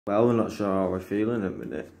Well, we're not sure how we're feeling in a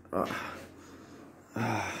minute.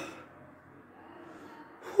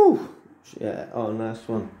 Whew. Yeah, oh, nice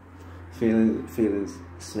one. Feeling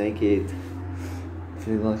snake-eared.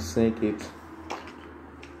 Feeling like snake-eared.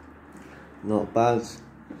 Not bad.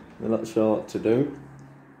 We're not sure what to do.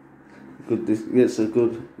 It's a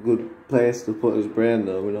good place to put his brain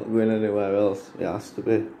though. We're not going anywhere else. It has to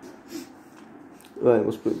be. Right, it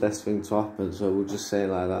must be the best thing to happen, so we'll just say it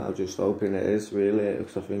like that. I'm just hoping it is, really,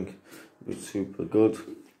 because I think it'll be super good.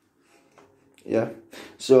 Yeah,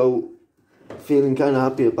 so feeling kind of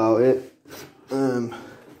happy about it. As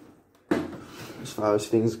far as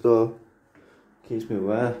things go, keeps me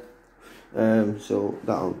aware. So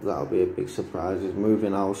that'll be a big surprise. Is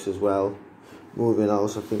moving house as well. Moving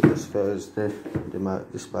house, I think this Thursday,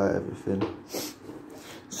 despite everything.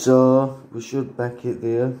 So we should back it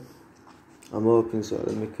there. I'm hoping so.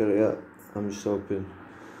 Let me carry it. I'm just hoping.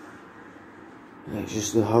 It's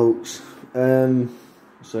just a hoax.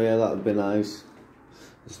 So yeah, that would be nice.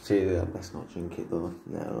 This tea, I best not drink it though.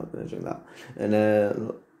 No, I'm not gonna drink that.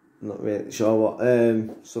 And not really sure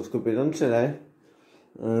what stuff could be done today.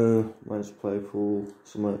 Mine's playful.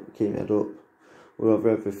 Something to keep my head up. We're over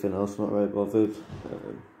everything else. Not very bothered.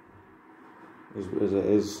 As it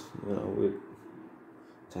is, you know, we're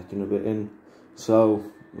taking a bit in. So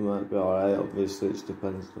we might be alright. Obviously, it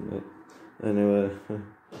depends on it. Anyway,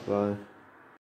 bye.